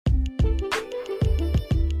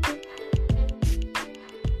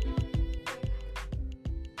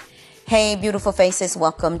Hey, beautiful faces.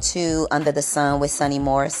 Welcome to Under the Sun with Sunny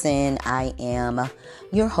Morrison. I am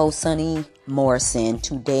your host, Sunny Morrison.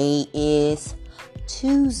 Today is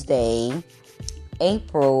Tuesday,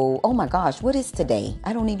 April. Oh my gosh, what is today?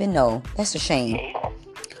 I don't even know. That's a shame.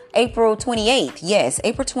 April 28th. Yes,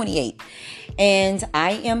 April 28th. And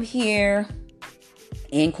I am here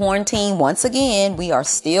in quarantine once again. We are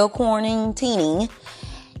still quarantining,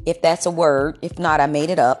 if that's a word. If not, I made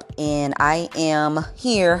it up. And I am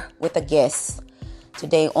here with a guest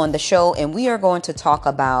today on the show. And we are going to talk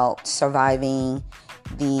about surviving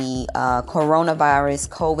the coronavirus,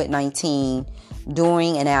 COVID-19,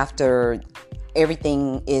 during and after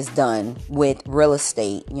everything is done with real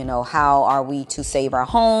estate. You know, how are we to save our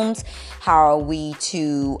homes? How are we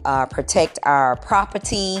to protect our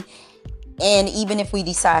property? And even if we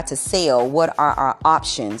decide to sell, what are our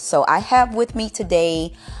options? So I have with me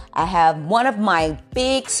today, I have one of my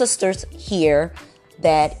big sisters here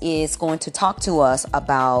that is going to talk to us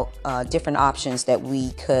about different options that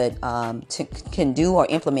we can do or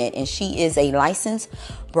implement. And she is a licensed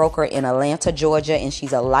broker in Atlanta, Georgia, and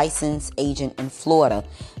she's a licensed agent in Florida.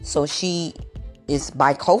 So she is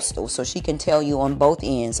bi-coastal, so she can tell you on both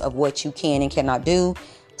ends of what you can and cannot do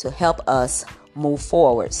to help us move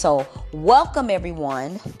forward. So welcome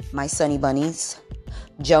everyone, my Sunny Bunnies.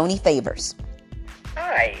 Joni Favors.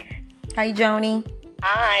 Hi. Hi, Joni.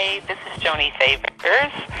 Hi, this is Joni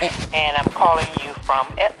Favors, and I'm calling you from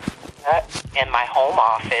Atlanta in my home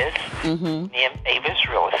office, in Favors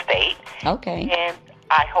Real Estate. Okay. And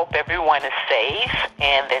I hope everyone is safe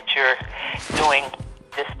and that you're doing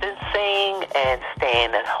distancing and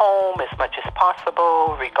staying at home as much as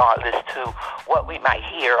possible, regardless to what we might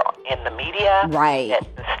hear in the media. Right.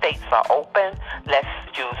 That the states are open. Let's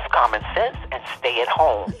use common sense and stay at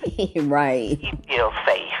home. Right. You feel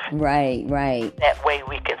safe. Right. That way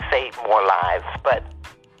we can save more lives. But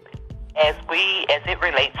as it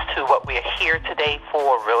relates to what we're here today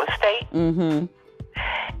for real estate,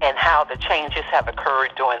 and how the changes have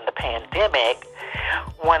occurred during the pandemic,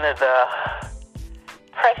 one of the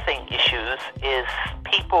pressing issues is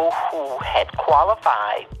people who had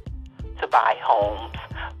qualified to buy homes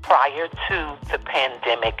prior to the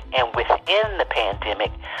pandemic and within the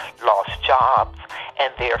pandemic lost jobs,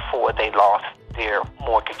 and therefore they lost their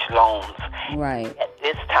mortgage loans. Right. At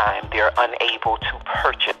this time, they're unable to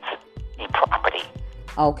purchase a property.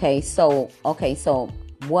 Okay, so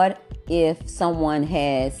what if someone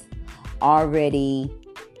has already,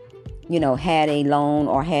 had a loan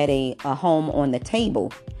or had a home on the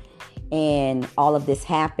table and all of this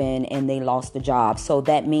happened and they lost the job? So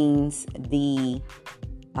that means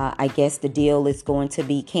I guess the deal is going to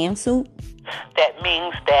be canceled? That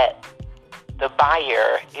means that the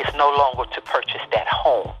buyer is no longer to purchase that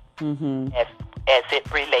home as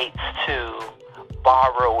it relates to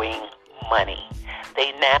borrowing money.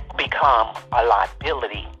 They now become a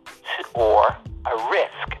liability or a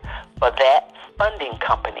risk for that funding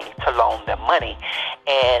company to loan them money.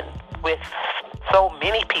 And with so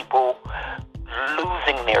many people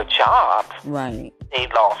losing their jobs, right, they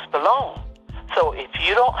lost the loan. So if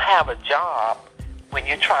you don't have a job when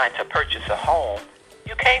you're trying to purchase a home,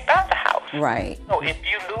 you can't buy the house. Right. So if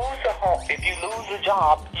you lose a home, if you lose a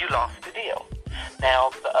job, you lost the deal. Now,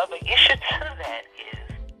 the other issue to that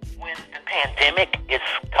is when the pandemic is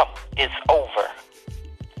over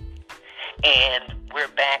and we're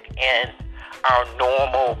back in our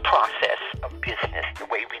normal process of business, the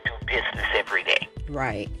way we do business every day.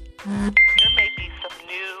 Right. There may be some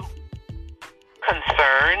new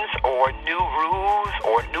concerns or new rules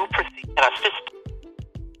or new procedures in our system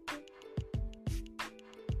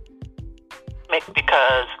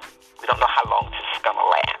because we don't know how long this is going to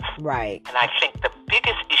last. Right. And I think the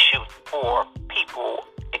biggest issue for people,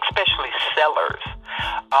 especially sellers,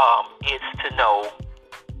 is to know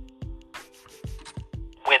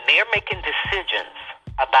when they're making decisions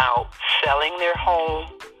about selling their home,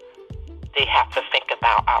 they have to think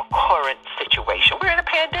about our current situation. We're in a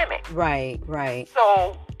pandemic. Right.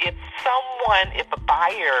 So if a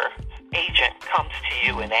buyer agent comes to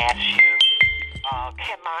you and asks you,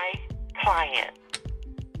 can my client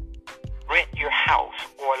rent your house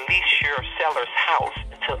or lease your seller's house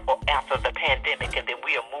until after the pandemic, and then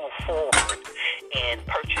we'll move forward and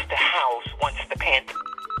purchase the house once the pandemic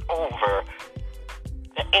is over?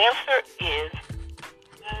 The answer is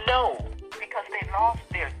no, because they lost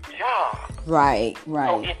their job. Right.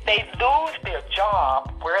 So if they lose their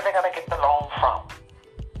job, where are they going to get the loan from?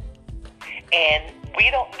 And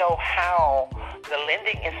we don't know how the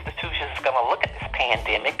lending institution is going to look at this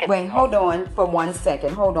pandemic. Wait, hold on for one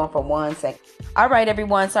second. All right,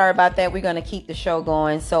 everyone. Sorry about that. We're going to keep the show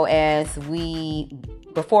going. So as we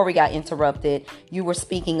before we got interrupted, you were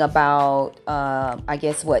speaking about, I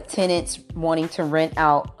guess, tenants wanting to rent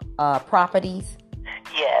out properties?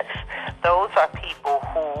 Yes. Those are people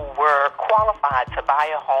who were qualified to buy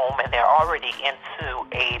a home and they're already into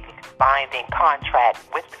a binding contract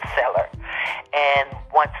with the seller. And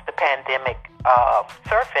once the pandemic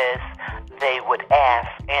surfaced, they would ask,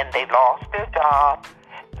 and they lost their job,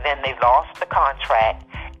 then they lost the contract,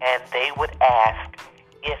 and they would ask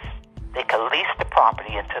if they could lease the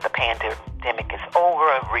property until the pandemic is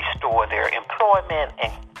over and restore their employment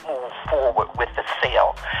and move forward with the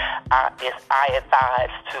sale. I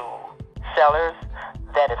advise to sellers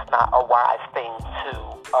that it's not a wise thing to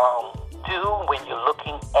do when you're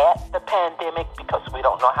looking at the pandemic, because we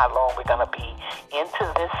don't know how long we're going to be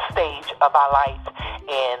into this stage of our life,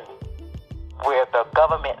 and where the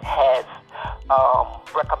government has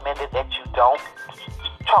recommended that you don't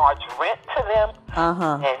charge rent to them,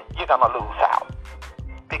 and you're going to lose out.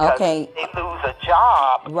 Because they lose a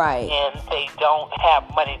job, right, and they don't have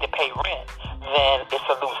money to pay rent, then it's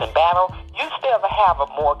a losing battle. You still have a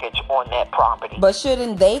mortgage on that property. But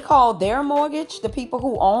shouldn't they call their mortgage? The people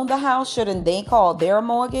who own the house, shouldn't they call their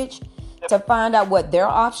mortgage to find out what their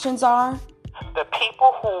options are? The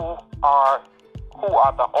people who are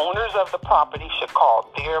the owners of the property should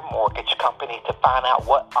call their mortgage company to find out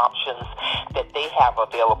what options that they have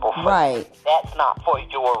available for you. That's not for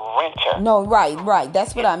your renter. No, right.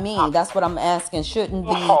 That's what I mean. That's what I'm asking. Shouldn't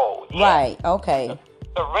be... Right, okay.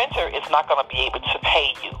 The renter is not going to be able to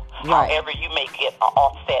pay you. Right. However, you may get an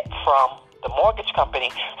offset from the mortgage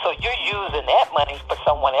company. So you're using that money for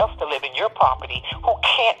someone else to live in your property who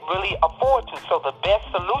can't really afford to. So the best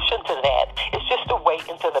solution to that is just to wait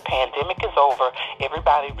until the pandemic is over,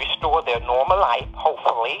 everybody restore their normal life,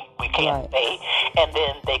 hopefully, we can't say, and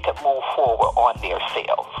then they could move forward on their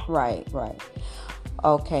sales. Right.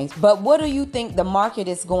 Okay, but what do you think the market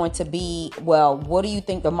is going to be? Well, what do you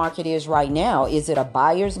think the market is right now? Is it a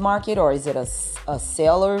buyer's market or is it a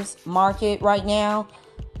seller's market right now?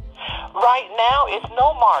 Right now, it's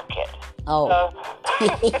no market. Oh.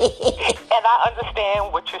 And I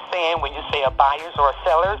understand what you're saying when you say a buyer's or a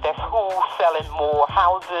seller's. That's who's selling more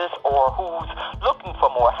houses or who's looking for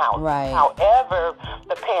more houses. Right. However,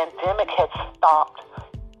 the pandemic has stopped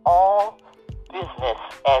all business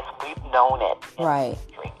as we've known it. Right.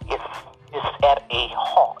 It's at a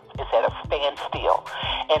halt. It's at a standstill.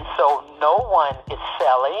 And so no one is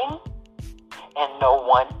selling and no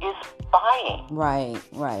one is buying. Right.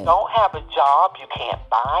 Don't have a job, you can't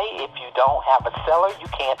buy. If you don't have a seller, you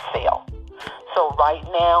can't sell. So right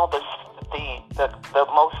now, the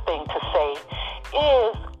most thing to say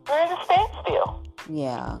is we're at a standstill.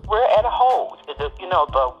 Yeah. We're at a hold. The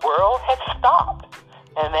world has stopped.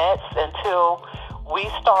 And that's until we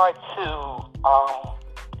start to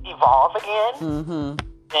evolve again.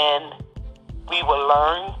 And we will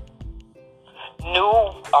learn new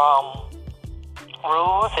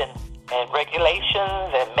rules and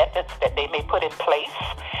regulations and methods that they may put in place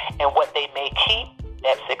and what they may keep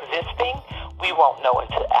that's existing. We won't know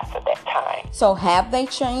until after that time. So have they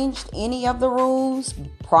changed any of the rules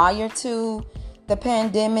prior to the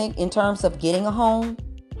pandemic in terms of getting a home?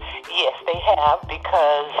 Yes, they have,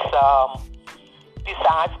 because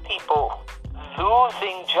besides people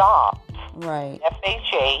losing jobs, right,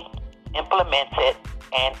 FHA implemented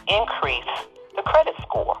and increased the credit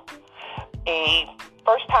score. A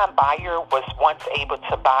first-time buyer was once able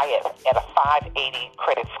to buy it at a 580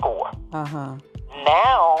 credit score.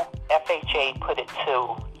 Now, FHA put it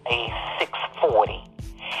to a 640.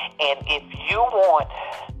 And if you want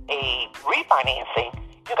a refinancing,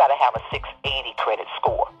 you got to have a 680 credit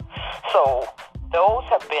score. So those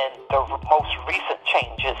have been the most recent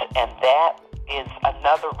changes, and that is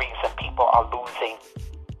another reason people are losing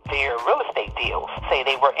their real estate deals. Say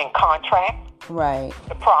they were in contract, right,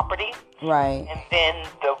 the property, right, and then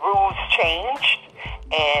the rules changed,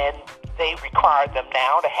 and they require them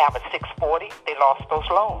now to have a 640. They lost those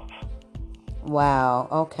loans. Wow.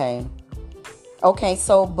 Okay.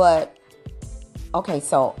 So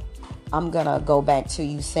I'm going to go back to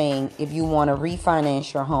you saying if you want to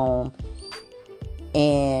refinance your home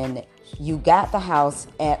and you got the house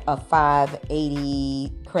at a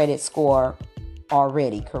 580 credit score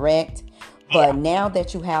already, correct? But now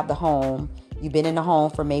that you have the home, you've been in the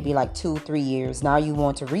home for maybe like 2-3 years. Now you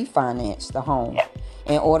want to refinance the home. Yeah.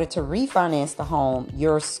 In order to refinance the home,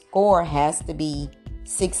 your score has to be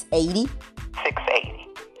 680. 680.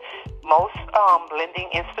 Most lending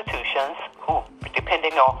institutions, who,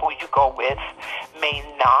 depending on who you go with, may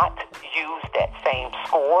not use that same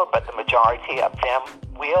score, but the majority of them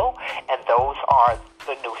will, and those are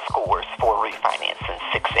the new scores for refinancing,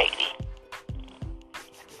 680.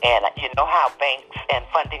 And you know how banks and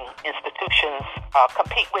funding institutions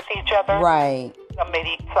compete with each other? Right.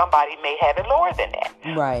 Somebody may have it lower than that.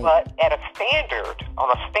 Right. But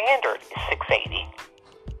on a standard, it's 680.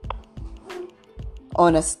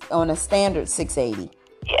 On a standard 680.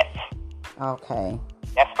 Yes. Okay.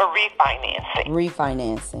 That's for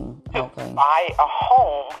refinancing. Okay. Buy a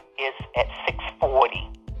home is at 640.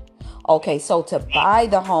 Okay, so to buy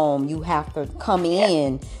the home, you have to come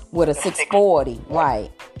in with a 640, right?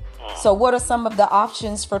 So what are some of the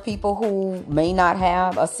options for people who may not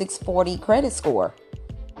have a 640 credit score?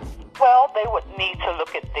 Well, they would need to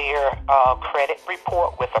look at their credit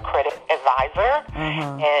report with a credit advisor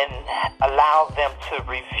and allow them to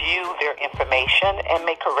review their information and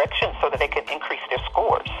make corrections so that they can increase their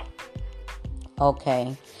scores.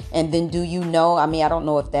 Okay. And then do you know, I mean, I don't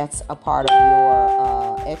know if that's a part of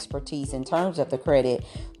your expertise in terms of the credit.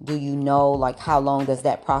 Do you know, like, how long does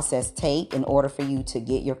that process take in order for you to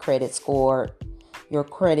get your credit scores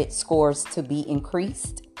to be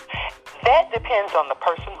increased? That depends on the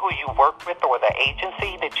person who you work with or the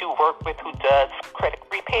agency that you work with who does credit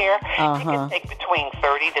repair. It can take between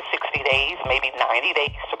 30 to 60 days, maybe 90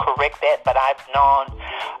 days to correct that, but I've known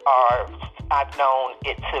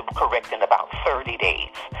it to correct in about 30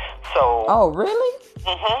 days. So. Oh, really?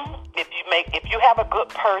 If you have a good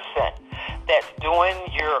person that's doing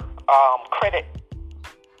your credit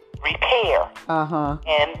repair,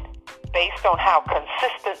 and based on how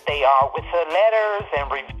consistent they are with the letters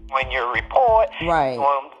and reviewing your report,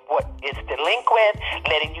 on what is delinquent,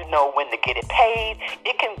 letting you know when to get it paid,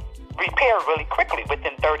 it can repair really quickly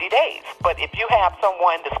within 30 days. But if you have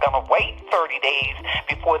someone that's going to wait 30 days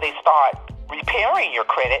before they start repairing your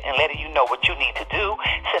credit and letting you know what you need to do,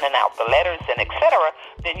 sending out the letters and etc.,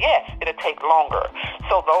 then yes, it'll take longer.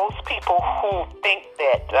 So those people who think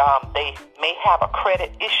that they may have a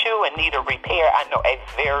credit issue and need a repair, I know a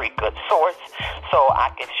very good source, so I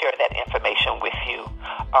can share that information with you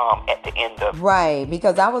at the end of... Right,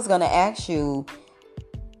 because I was going to ask you,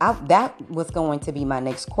 that was going to be my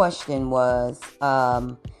next question was,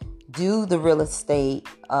 do the real estate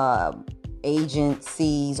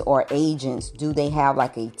agencies or agents, do they have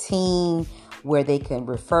like a team where they can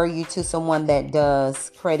refer you to someone that does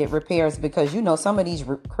credit repairs? Because, you know, some of these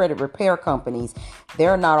credit repair companies,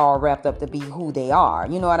 they're not all wrapped up to be who they are.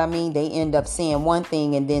 You know what I mean? They end up saying one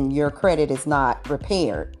thing and then your credit is not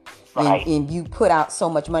repaired. Right. And you put out so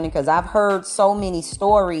much money, because I've heard so many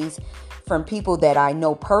stories from people that I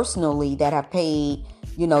know personally that have paid,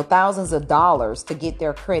 you know, thousands of dollars to get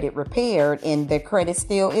their credit repaired, and their credit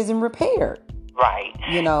still isn't repaired. Right.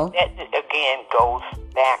 You know? That, again, goes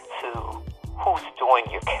back to who's doing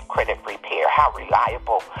your credit repair, how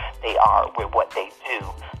reliable they are with what they do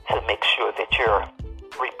to make sure that your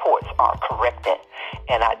reports are corrected.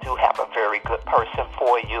 And I do have a very good person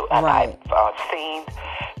for you. And I've seen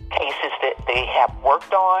cases that they have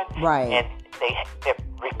worked on. Right. And their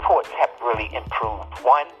reports have really improved.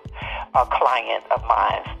 One client of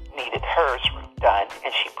mine needed hers done,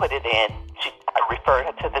 and she put it in. I referred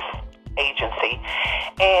her to this agency,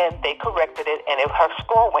 and they corrected it, and her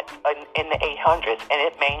score went in the 800s, and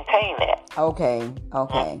it maintained that. Okay.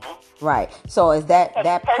 Right. So is that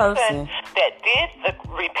person that did the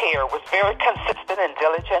repair was very consistent and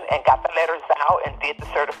diligent and got the letters out and did the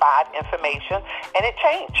certified information, and it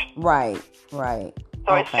changed. Right.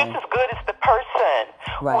 So it's just as good as the person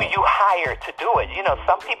who you hire to do it. You know,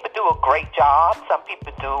 some people do a great job, some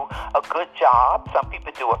people do a good job, some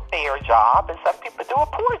people do a fair job, and some people do a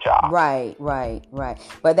poor job. Right.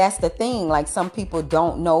 But that's the thing. Like, some people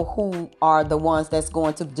don't know who are the ones that's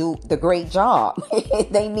going to do the great job.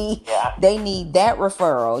 They need that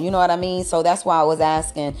referral. You know what I mean? So that's why I was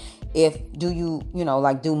asking, do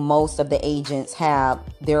most of the agents have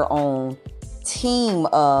their own team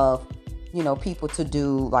of, you know, people to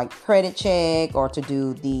do like credit check or to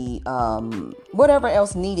do the whatever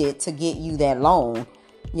else needed to get you that loan,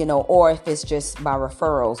 you know, or if it's just by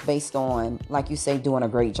referrals based on, like you say, doing a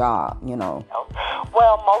great job, you know.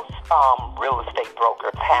 Well, most real estate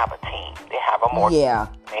brokers have a team. They have a mortgage. Yeah.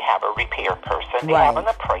 They have a repair person. They have an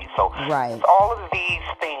appraisal. Right. It's all of these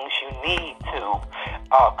things you need to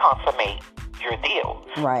consummate your deal.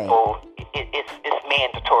 Right. So it's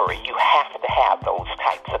mandatory. You have to have those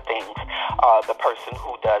types of things. The person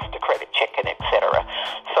who does the credit checking, etc.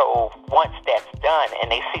 So once that's done,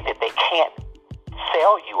 and they see that they can't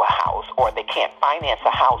sell you a house or they can't finance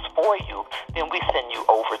a house for you, then we send you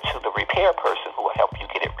over to the repair person who will help you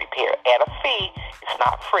get it repaired at a fee. It's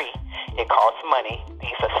not free. It costs money.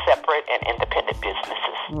 These are separate and independent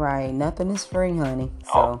businesses. Right. Nothing is free, honey.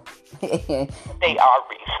 So they are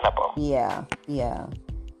reasonable. Yeah.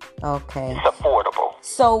 Okay. It's affordable.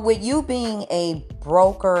 So with you being a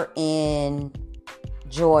broker in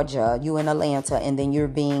Georgia, you in Atlanta, and then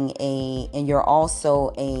you're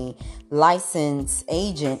also a licensed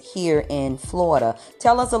agent here in Florida.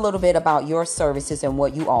 Tell us a little bit about your services and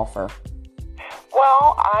what you offer.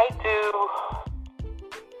 Well, I do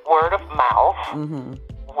word of mouth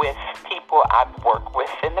with people I've worked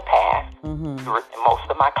with in the past. Most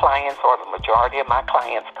of my clients, or the majority of my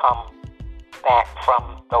clients, come back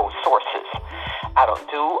from those sources. I don't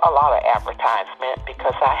do a lot of advertisement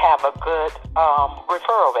because I have a good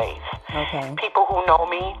referral base. Okay. People who know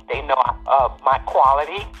me, they know my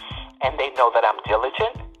quality, and they know that I'm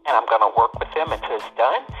diligent, and I'm going to work with them until it's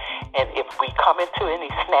done. And if we come into any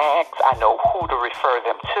snags, I know who to refer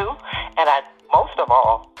them to. And I, most of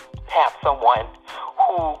all, have someone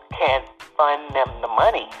who can fund them the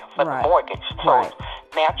money for the mortgage. So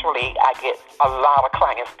naturally, I get a lot of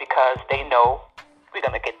clients because they know we're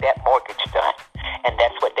going to get that mortgage done. And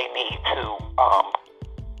that's what they need to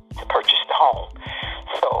purchase the home.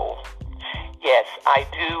 So, yes, I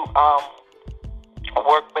do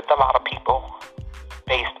work with a lot of people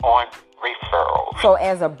based on referrals. So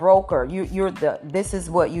as a broker, this is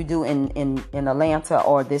what you do in Atlanta,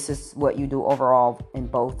 or this is what you do overall in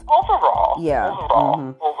both? Overall. Yeah.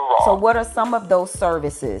 Overall. So what are some of those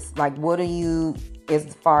services? Like, what do you,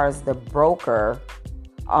 as far as the broker,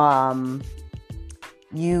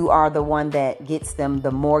 you are the one that gets them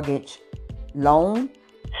the mortgage loan?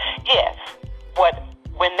 Yes.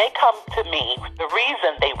 When they come to me, the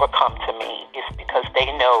reason they will come to me is because they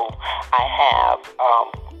know I have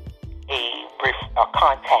a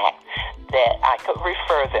contact that I could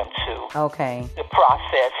refer them to. Okay. To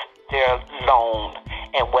process their loan.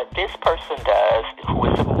 And what this person does, who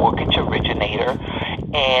is a mortgage originator,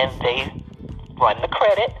 and they run the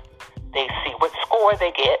credit, they see what score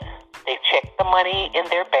they get, they check the money in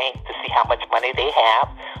their bank to see how much money they have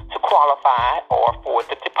to qualify or for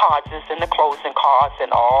the deposits and the closing costs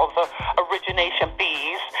and all the origination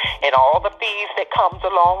fees and all the fees that comes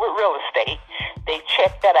along with real estate. They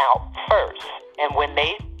check that out first. And when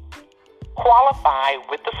they qualify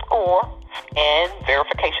with the score and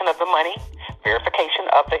verification of the money, verification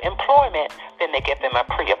of the employment, then they give them a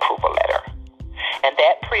pre-approval letter. And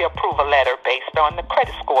that pre-approval letter, based on the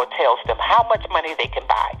credit score, tells them how much money they can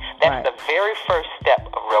buy. That's the very first step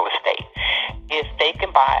of real estate. If they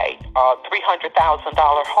can buy a $300,000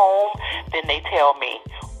 home, then they tell me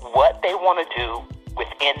what they want to do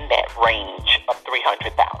within that range of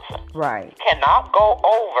 $300,000. Right. Cannot go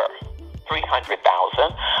over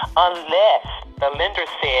 $300,000 unless the lender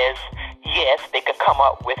says yes, they could come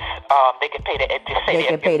up with they could pay the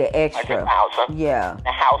extra. Yeah.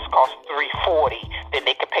 The house costs $340,000, then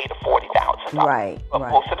they could pay the $40,000. Right. But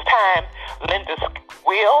most of the time, lenders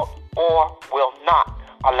will or will not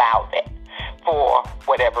allow that for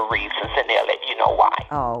whatever reasons, and they'll let you know why.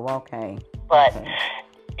 Oh, okay. But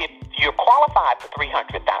if you're qualified for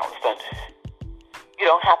 $300,000, you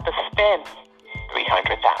don't have to spend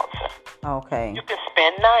 $300,000. Okay. You can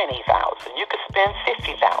spend $90,000. You can spend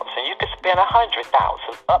 $50,000. You can spend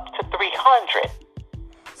 $100,000 up to $300,000.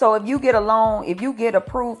 So if you get a loan, if you get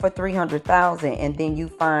approved for $300,000 and then you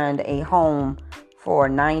find a home for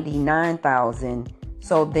 $99,000,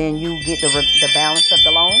 so then you get the balance of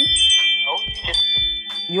the loan? No,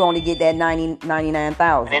 you only get that $99,000.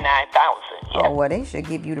 $99,000. Yeah. Oh well, they should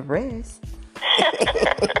give you the rest.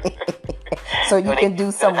 So you can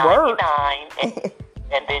do some work.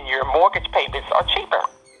 And then your mortgage payments are cheaper.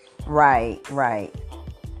 Right.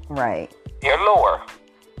 They're lower.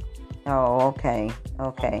 Oh, okay.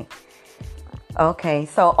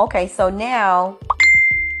 So now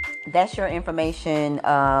that's your information,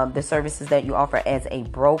 the services that you offer as a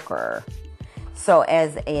broker. So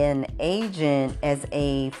as an agent, as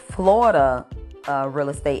a Florida real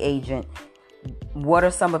estate agent, what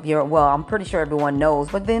are some of your, well, I'm pretty sure everyone knows,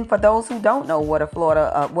 but then for those who don't know what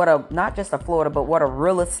not just a Florida, but what a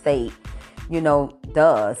real estate,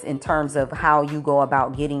 does in terms of how you go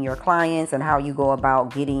about getting your clients and how you go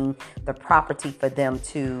about getting the property for them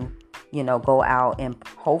to, go out and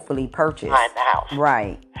hopefully purchase. Find the house.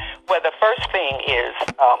 Right. Well, the first thing is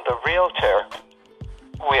the realtor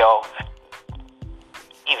will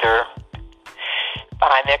either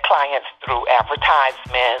find their clients through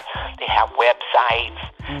advertisements. They have websites.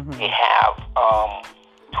 They have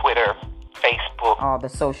Twitter, Facebook. All the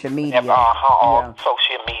social media.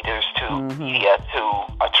 Social media to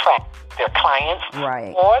attract their clients.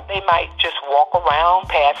 Right. Or they might just walk around,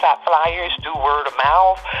 pass out flyers, do word of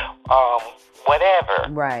mouth, whatever.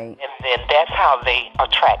 Right. And then that's how they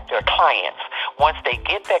attract their clients. Once they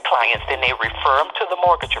get their clients, then they refer them to the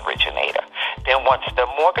mortgage originator. Then once the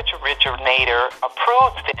mortgage originator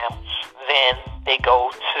approves them, then they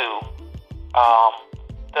go to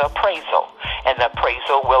the appraisal, and the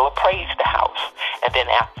appraisal will appraise the house. And then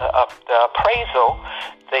after the appraisal,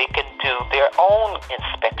 they can do their own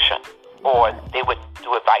inspection, or they would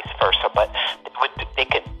do it vice versa, but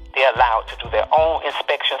they're allowed to do their own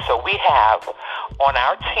inspection. So we have on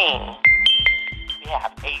our team, we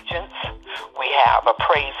have agents, we have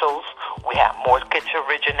appraisals, we have mortgage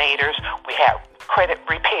originators, we have credit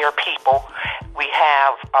repair people, we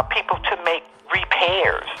have people to make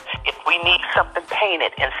repairs. If we need something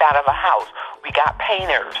painted inside of a house, we got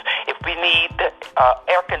painters. If we need the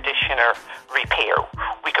air conditioner repair,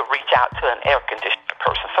 we could reach out to an air conditioner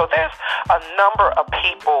person. So there's a number of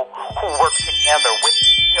people who work together with the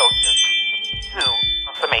realtor to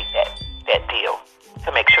consummate that deal,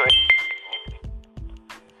 to make sure.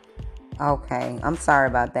 Okay, I'm sorry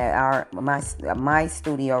about that. My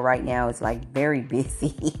studio right now is like very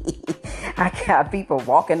busy. I got people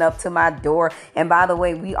walking up to my door. And by the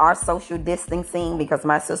way, we are social distancing because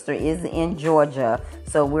my sister is in Georgia.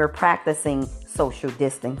 So we're practicing social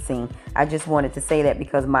distancing. I just wanted to say that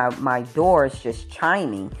because my door is just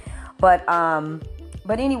chiming. But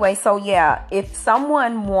anyway, so yeah, if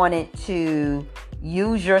someone wanted to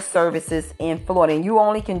use your services in Florida, and you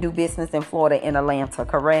only can do business in Florida, in Atlanta,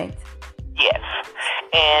 correct? Yes,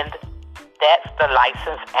 and that's the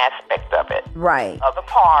license aspect of it. Right. The other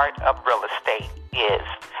part of real estate is,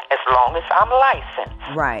 as long as I'm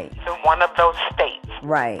licensed, right, in one of those states,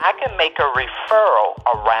 right, I can make a referral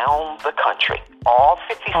around the country, all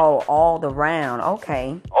 50 states. Oh, all around,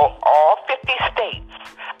 okay. All 50 states,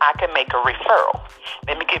 I can make a referral.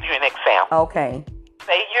 Let me give you an example. Okay.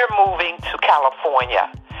 Say you're moving to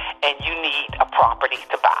California and you need a property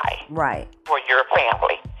to buy. Right. For your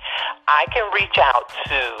family. I can reach out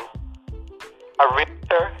to a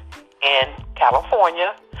realtor in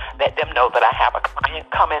California, let them know that I have a client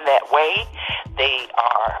coming that way. They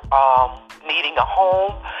are needing a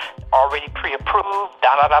home, already pre-approved,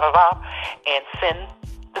 and send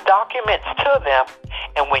the documents to them.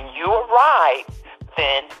 And when you arrive,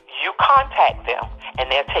 then you contact them,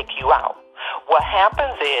 and they'll take you out. What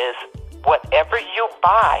happens is, whatever you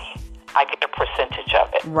buy, I get a percentage of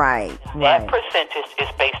it. Right. That percentage is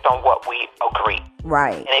based on what we agree.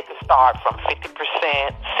 Right. And it can start from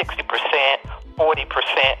 50%, 60%,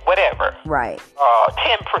 40%, whatever. Right.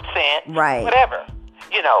 10%. Right. Whatever.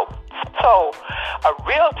 You know, so a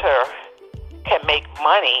realtor can make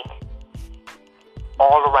money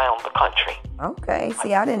all around the country. Okay.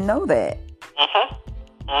 See, I didn't know that. Mm-hmm.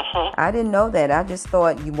 Mm-hmm. I didn't know that. I just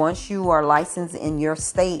thought once you are licensed in your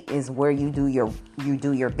state is where you do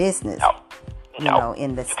your business. No. You know,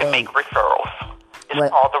 in the you state. You can make referrals. It's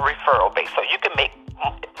called the referral base. So you can make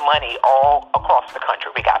money all across the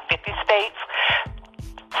country. We got 50 states,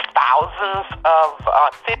 thousands of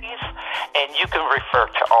cities, and you can refer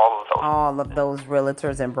to all of those. All of those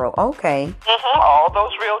realtors and brokers. Okay. Mm-hmm. All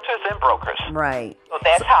those realtors and brokers. Right. So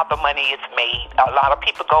that's how the money is made. A lot of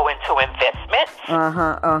people go into investments.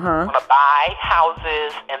 Want to buy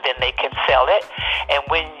houses, and then they can sell it. And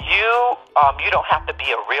when you don't have to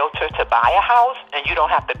be a realtor to buy a house, and you don't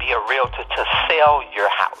have to be a realtor to sell your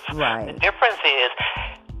house. Right. The difference is,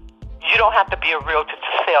 you don't have to be a realtor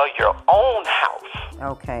to sell your own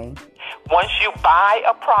house. Okay. Once you buy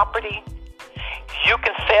a property, you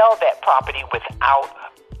can sell that property without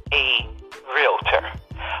a realtor.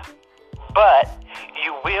 But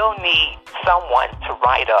you will need someone to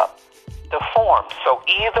write up the form. So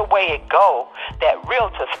either way it go, that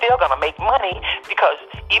realtor's still going to make money, because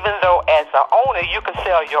even though as an owner you can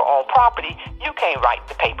sell your own property, you can't write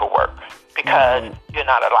the paperwork because you're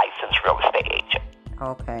not a licensed real estate agent.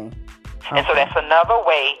 Okay. And so that's another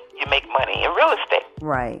way you make money in real estate.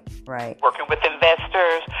 Right. Working with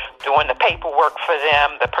investors, doing the paperwork for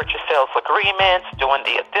them, the purchase sales agreements, doing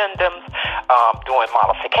the addendums, doing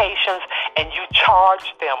modifications, and you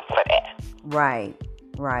charge them for that.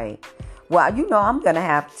 Right. Well, I'm going to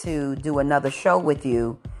have to do another show with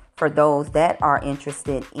you for those that are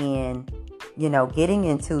interested in, getting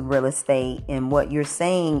into real estate. And what you're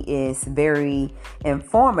saying is very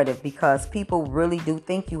informative, because people really do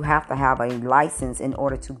think you have to have a license in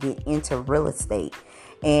order to get into real estate.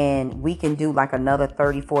 And we can do like another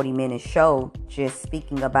 30-40 minute show just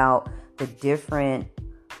speaking about the different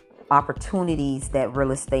opportunities that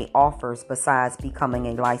real estate offers besides becoming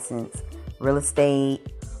a licensed real estate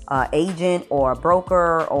agent or a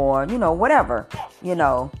broker or, whatever,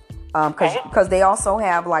 because they also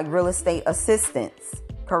have like real estate assistants,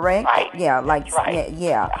 correct? Right. Yeah, like, right.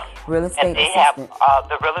 Yeah. Real estate and they assistants. have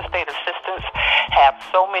the real estate assistants have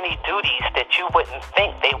so many duties that you wouldn't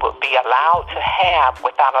think they would be allowed to have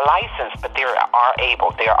without a license, but there are a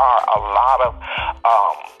lot of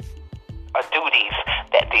duties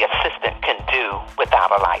that the assistant can do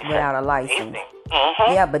without a license.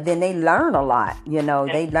 Mm-hmm. Yeah, but then they learn a lot. You know,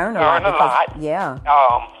 they learn a lot. Yeah.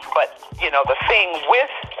 But you know, the thing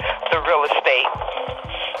with the real estate,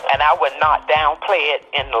 and I would not downplay it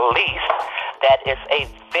in the least, that is a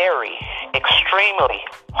very extremely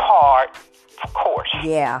hard course.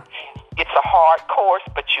 Yeah. It's a hard course,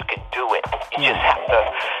 but you can do it. You just have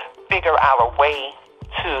to figure out a way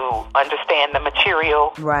to understand the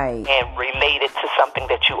material, right, and relate it to something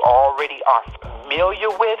that you already are familiar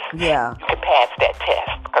with. Yeah. You can pass that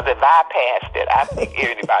test. Because if I passed it, I think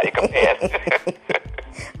anybody can pass it.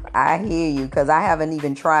 I hear you, because I haven't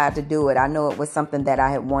even tried to do it. I know it was something that I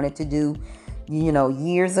had wanted to do, you know,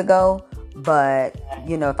 years ago. But,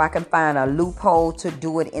 you know, if I can find a loophole to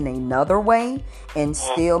do it in another way and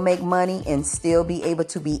still make money and still be able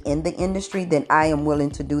to be in the industry, then I am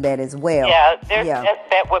willing to do that as well. Yeah,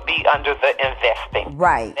 that would be under the investing.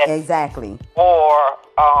 Right, exactly. Or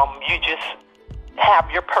you just have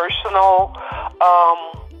your personal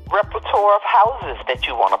repertoire of houses that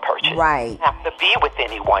you want to purchase. Right. You don't have to be with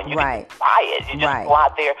anyone. You can buy it. You just go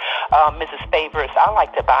out there. Mrs. Favors, I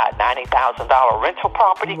like to buy a $90,000 rental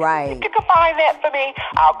property. Right. If you can find that for me,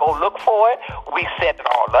 I'll go look for it. We set it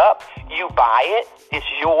all up. You buy it. It's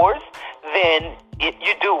yours. Then you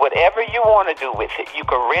do whatever you want to do with it. You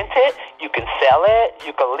can rent it. You can sell it.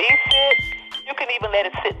 You can lease it. You can even let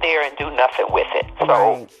it sit there and do nothing with it.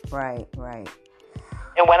 So, Right.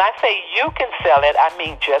 And when I say you can sell it, I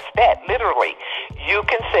mean just that. Literally, you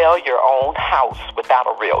can sell your own house without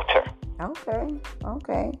a realtor. Okay.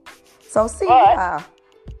 So see, but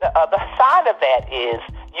the other side of that is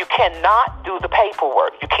you cannot do the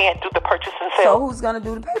paperwork. You can't do the purchase and sale. So who's going to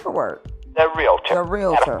do the paperwork? The realtor.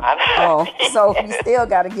 Oh, so you still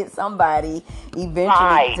got to get somebody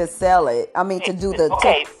eventually to sell it. I mean, to do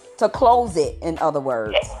to close it, in other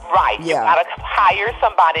words. Right. You got to hire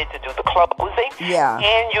somebody to do the closing. Yeah.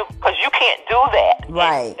 And because you can't do that.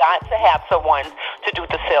 Right. You got to have someone to do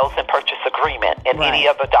the sales and purchase agreement and any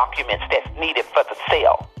other documents that's needed for the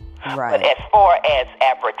sale. Right. But as far as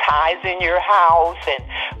advertising your house and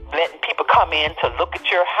letting people come in to look at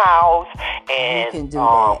your house, and you can do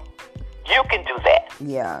that. You can do that.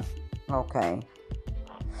 Yeah. Okay.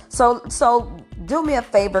 So do me a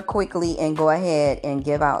favor quickly and go ahead and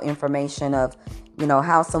give out information of, you know,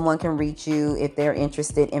 how someone can reach you if they're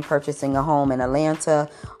interested in purchasing a home in Atlanta,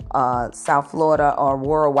 South Florida, or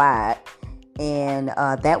worldwide. And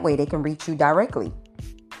that way they can reach you directly.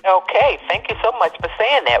 Okay. Thank you so much for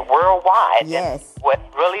saying that. Worldwide. Yes. What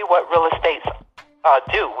real estates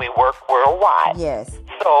do. We work worldwide. Yes.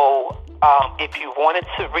 So if you wanted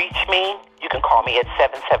to reach me, you can call me at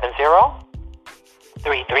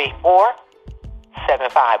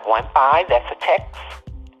 770-334-7515. That's a text.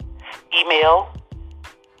 Email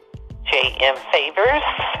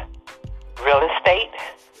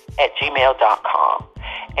jmfavorsrealestate@gmail.com,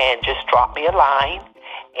 and just drop me a line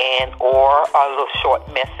or a little short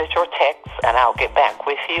message or text, and I'll get back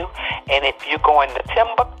with you. And if you're going to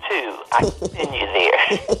Timbuktu, I can send you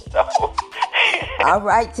there. So. All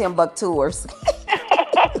right, Timbuktuers.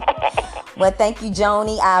 Well, thank you,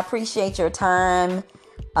 Joni. I appreciate your time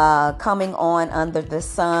coming on Under the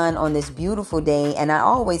Sun on this beautiful day. And I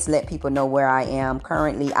always let people know where I am.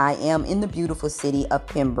 Currently, I am in the beautiful city of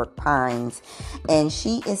Pembroke Pines. And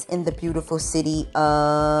she is in the beautiful city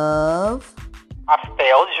of...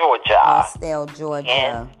 Austell, Georgia.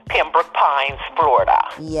 And Pembroke Pines, Florida.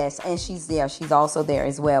 Yes, and she's there. She's also there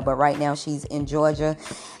as well. But right now she's in Georgia.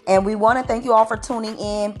 And we want to thank you all for tuning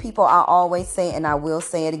in. People, I always say, and I will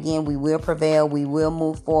say it again, we will prevail. We will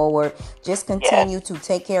move forward. Just continue to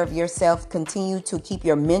take care of yourself. Continue to keep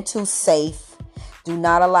your mental safe. Do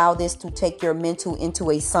not allow this to take your mental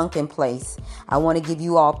into a sunken place. I want to give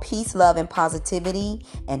you all peace, love, and positivity,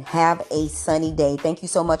 and have a sunny day. Thank you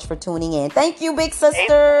so much for tuning in. Thank you, big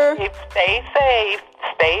sister. Stay safe.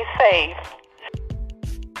 Stay safe.